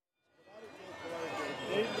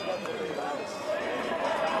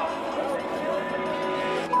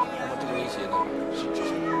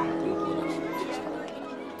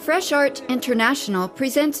Fresh Art International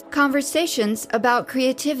presents conversations about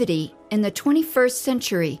creativity in the 21st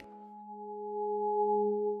century.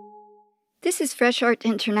 This is Fresh Art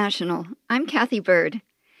International. I'm Kathy Bird.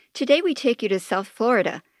 Today we take you to South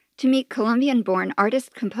Florida to meet Colombian-born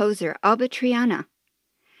artist-composer Alba Triana.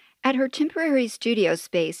 At her temporary studio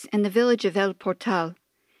space in the village of El Portal,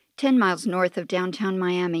 10 miles north of downtown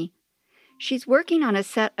Miami, she's working on a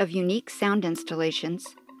set of unique sound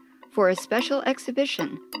installations for a special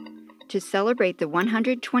exhibition to celebrate the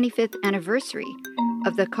 125th anniversary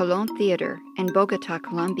of the Colón Theater in Bogotá,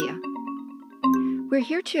 Colombia. We're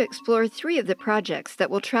here to explore 3 of the projects that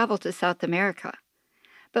will travel to South America.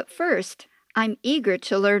 But first, I'm eager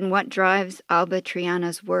to learn what drives Alba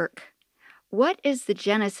Triana's work. What is the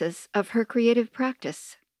genesis of her creative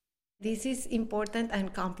practice? This is important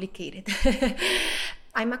and complicated.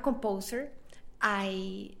 I'm a composer.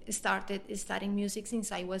 I started studying music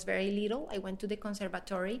since I was very little. I went to the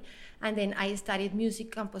conservatory and then I studied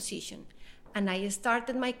music composition. And I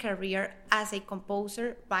started my career as a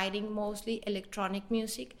composer, writing mostly electronic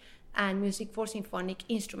music and music for symphonic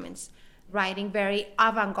instruments, writing very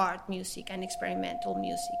avant-garde music and experimental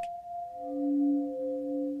music.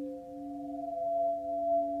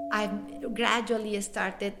 I've gradually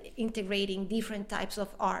started integrating different types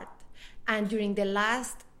of art. And during the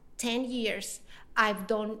last 10 years, I've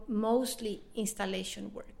done mostly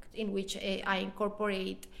installation work in which I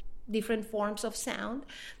incorporate different forms of sound,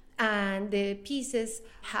 and the pieces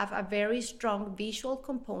have a very strong visual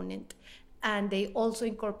component, and they also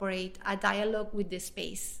incorporate a dialogue with the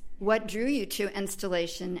space. What drew you to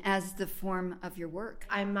installation as the form of your work?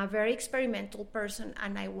 I'm a very experimental person,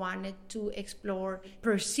 and I wanted to explore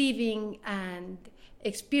perceiving and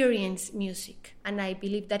experience music. And I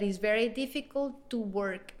believe that it's very difficult to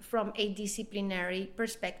work from a disciplinary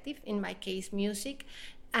perspective, in my case, music,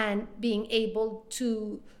 and being able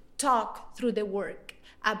to talk through the work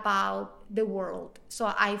about the world.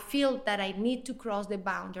 So I feel that I need to cross the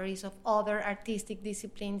boundaries of other artistic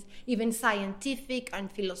disciplines, even scientific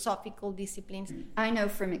and philosophical disciplines. I know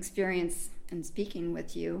from experience in speaking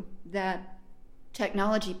with you that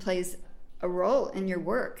technology plays a role in your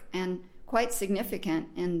work and quite significant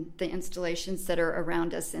in the installations that are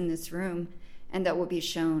around us in this room and that will be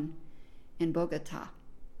shown in Bogotá.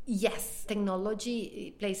 Yes,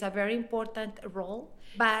 technology plays a very important role,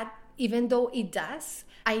 but even though it does,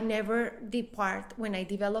 I never depart when I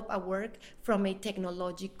develop a work from a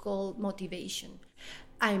technological motivation.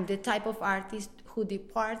 I'm the type of artist who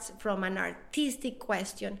departs from an artistic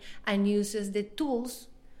question and uses the tools,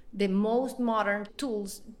 the most modern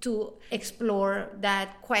tools, to explore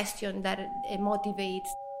that question that motivates.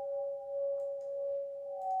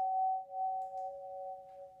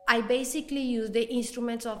 I basically use the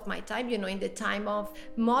instruments of my time. In the time of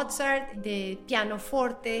Mozart, the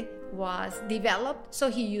pianoforte was developed,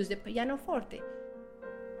 so he used the pianoforte.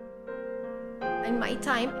 In my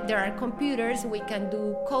time, there are computers, we can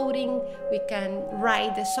do coding, we can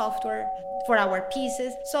write the software for our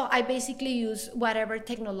pieces. So I basically use whatever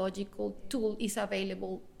technological tool is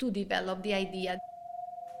available to develop the idea.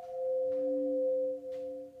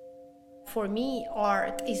 For me,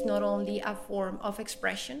 art is not only a form of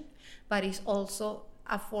expression, but it's also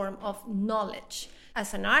a form of knowledge.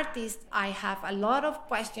 As an artist, I have a lot of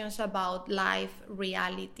questions about life,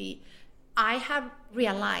 reality. I have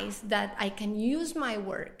realized that I can use my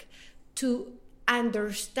work to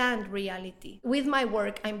understand reality. With my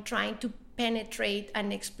work, I'm trying to penetrate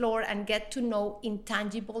and explore and get to know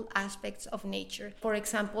intangible aspects of nature. For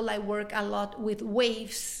example, I work a lot with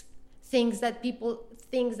waves, things that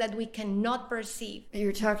we cannot perceive.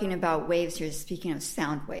 You're talking about waves, you're speaking of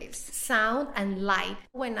sound waves. Sound and light.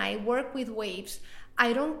 When I work with waves,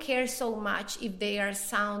 I don't care so much if they are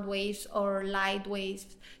sound waves or light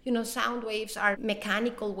waves. Sound waves are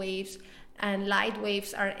mechanical waves and light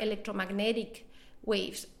waves are electromagnetic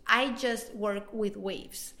waves. I just work with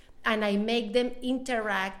waves and I make them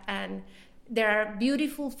interact, and there are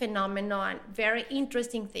beautiful phenomena and very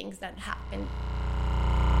interesting things that happen.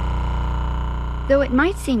 Though it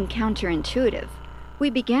might seem counterintuitive,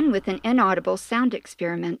 we begin with an inaudible sound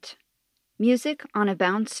experiment. Music on a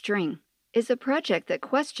bound string is a project that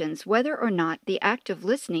questions whether or not the act of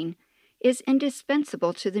listening is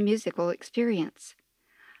indispensable to the musical experience.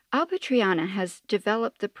 Alba Triana has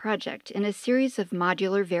developed the project in a series of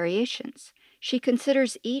modular variations. She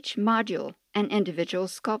considers each module an individual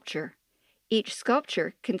sculpture. Each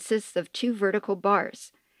sculpture consists of 2 vertical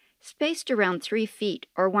bars, spaced around 3 feet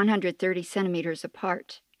or 130 centimeters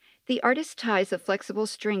apart. The artist ties a flexible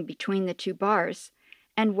string between the 2 bars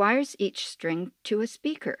and wires each string to a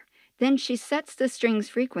speaker. Then she sets the string's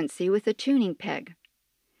frequency with a tuning peg.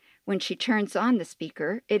 When she turns on the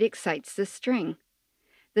speaker, it excites the string.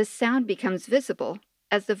 The sound becomes visible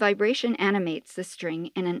as the vibration animates the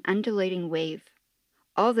string in an undulating wave.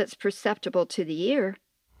 All that's perceptible to the ear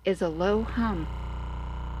is a low hum.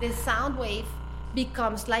 The sound wave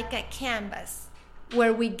becomes like a canvas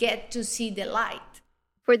where we get to see the light.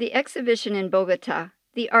 For the exhibition in Bogota,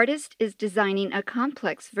 the artist is designing a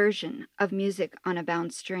complex version of music on a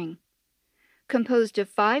bound string, composed of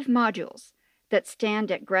 5 modules that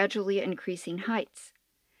stand at gradually increasing heights,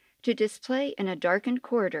 to display in a darkened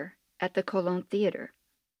corridor at the Colón Theater.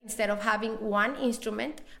 Instead of having one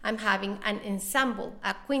instrument, I'm having an ensemble,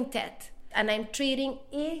 a quintet, and I'm treating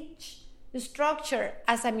each structure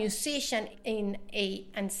as a musician in an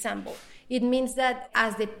ensemble. It means that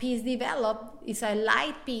as the piece develops, it's a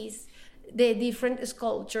light piece, the different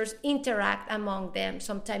sculptures interact among them.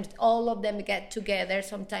 Sometimes all of them get together,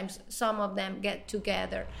 sometimes some of them get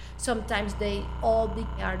together, sometimes they all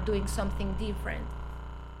are doing something different.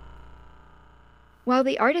 While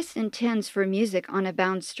the artist intends for music on a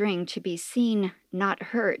bound string to be seen, not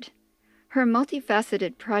heard, her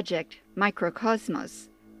multifaceted project, Microcosmos,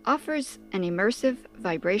 offers an immersive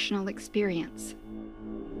vibrational experience.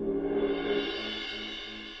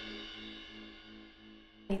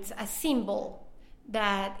 It's a cymbal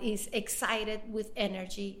that is excited with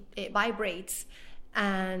energy, it vibrates,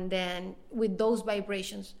 and then with those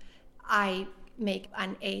vibrations, I make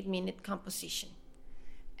an 8-minute composition.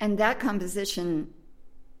 And that composition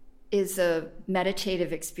is a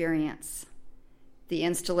meditative experience. The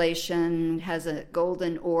installation has a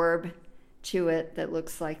golden orb to it that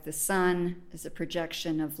looks like the sun is a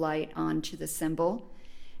projection of light onto the cymbal.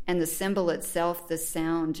 And the cymbal itself, the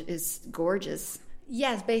sound, is gorgeous.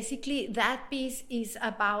 Yes, basically that piece is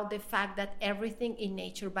about the fact that everything in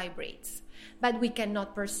nature vibrates, but we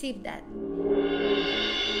cannot perceive that.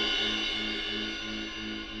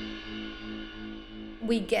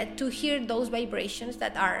 We get to hear those vibrations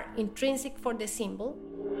that are intrinsic for the cymbal,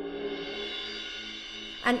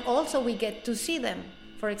 and also we get to see them.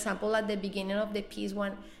 For example, at the beginning of the piece,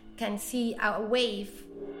 one can see a wave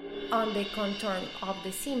on the contour of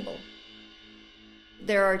the cymbal.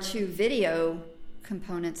 There are 2 video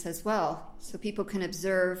components as well, so people can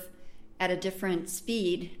observe at a different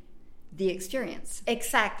speed the experience.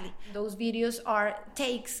 Exactly. Those videos are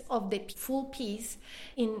takes of the full piece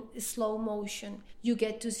in slow motion. You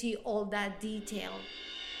get to see all that detail.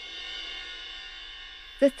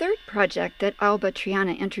 The third project that Alba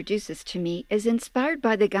Triana introduces to me is inspired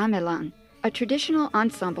by the gamelan, a traditional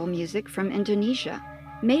ensemble music from Indonesia,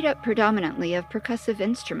 made up predominantly of percussive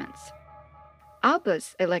instruments.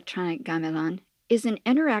 Alba's Electronic Gamelan is an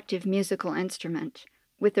interactive musical instrument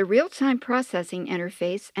with a real-time processing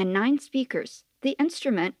interface and 9 speakers. The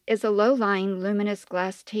instrument is a low-lying luminous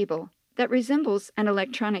glass table that resembles an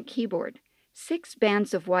electronic keyboard. 6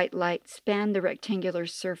 bands of white light span the rectangular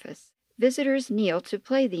surface. Visitors kneel to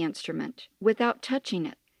play the instrument without touching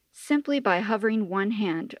it, simply by hovering one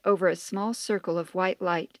hand over a small circle of white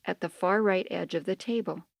light at the far right edge of the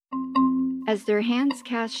table. As their hands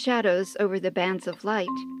cast shadows over the bands of light,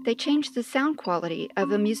 they change the sound quality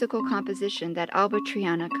of a musical composition that Alba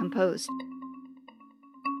Triana composed.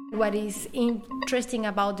 What is interesting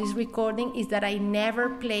about this recording is that I never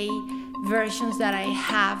play versions that I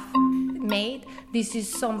have made. This is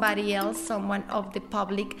somebody else, someone of the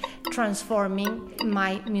public, transforming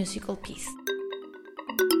my musical piece.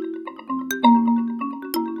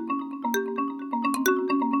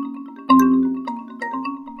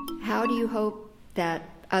 How do you hope that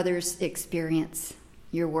others experience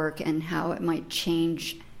your work and how it might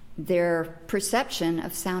change their perception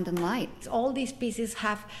of sound and light? All these pieces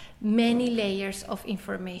have many layers of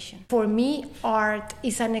information. For me, art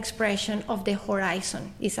is an expression of the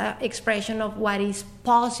horizon. It's an expression of what is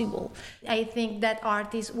possible. I think that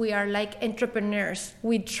artists, we are like entrepreneurs.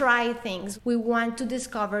 We try things. We want to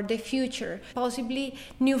discover the future, possibly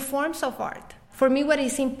new forms of art. For me, what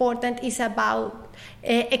is important is about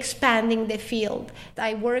expanding the field.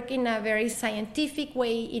 I work in a very scientific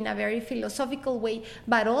way, in a very philosophical way,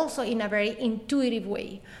 but also in a very intuitive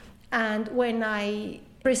way. And when I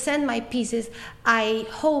present my pieces, I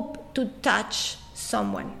hope to touch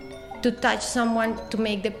someone, to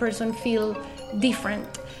make the person feel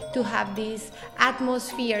different, to have this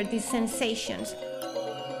atmosphere, these sensations.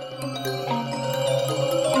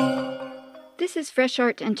 This is Fresh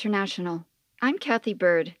Art International. I'm Kathy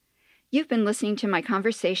Bird. You've been listening to my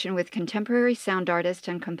conversation with contemporary sound artist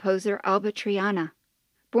and composer Alba Triana.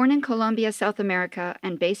 Born in Colombia, South America,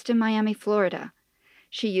 and based in Miami, Florida,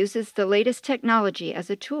 she uses the latest technology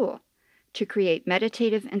as a tool to create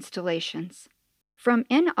meditative installations. From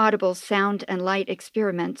inaudible sound and light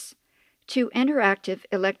experiments to interactive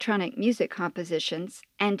electronic music compositions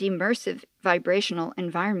and immersive vibrational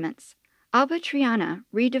environments, Alba Triana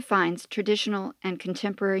redefines traditional and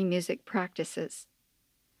contemporary music practices.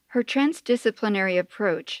 Her trans-disciplinary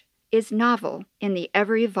approach is novel in the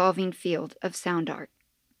ever-evolving field of sound art.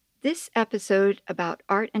 This episode about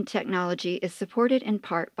art and technology is supported in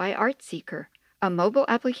part by ArtSeeker, a mobile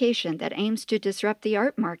application that aims to disrupt the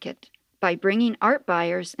art market by bringing art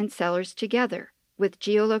buyers and sellers together with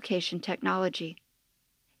geolocation technology.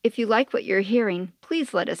 If you like what you're hearing,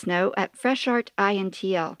 please let us know at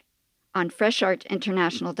FreshArtIntl. On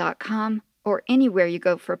FreshArtInternational.com or anywhere you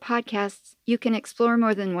go for podcasts, you can explore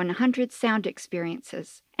more than 100 sound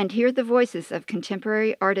experiences and hear the voices of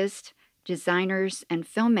contemporary artists, designers, and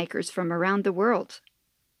filmmakers from around the world.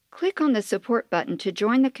 Click on the support button to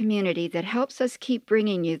join the community that helps us keep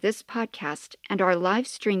bringing you this podcast and our live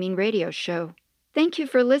streaming radio show. Thank you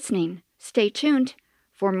for listening. Stay tuned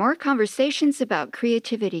for more conversations about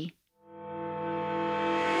creativity.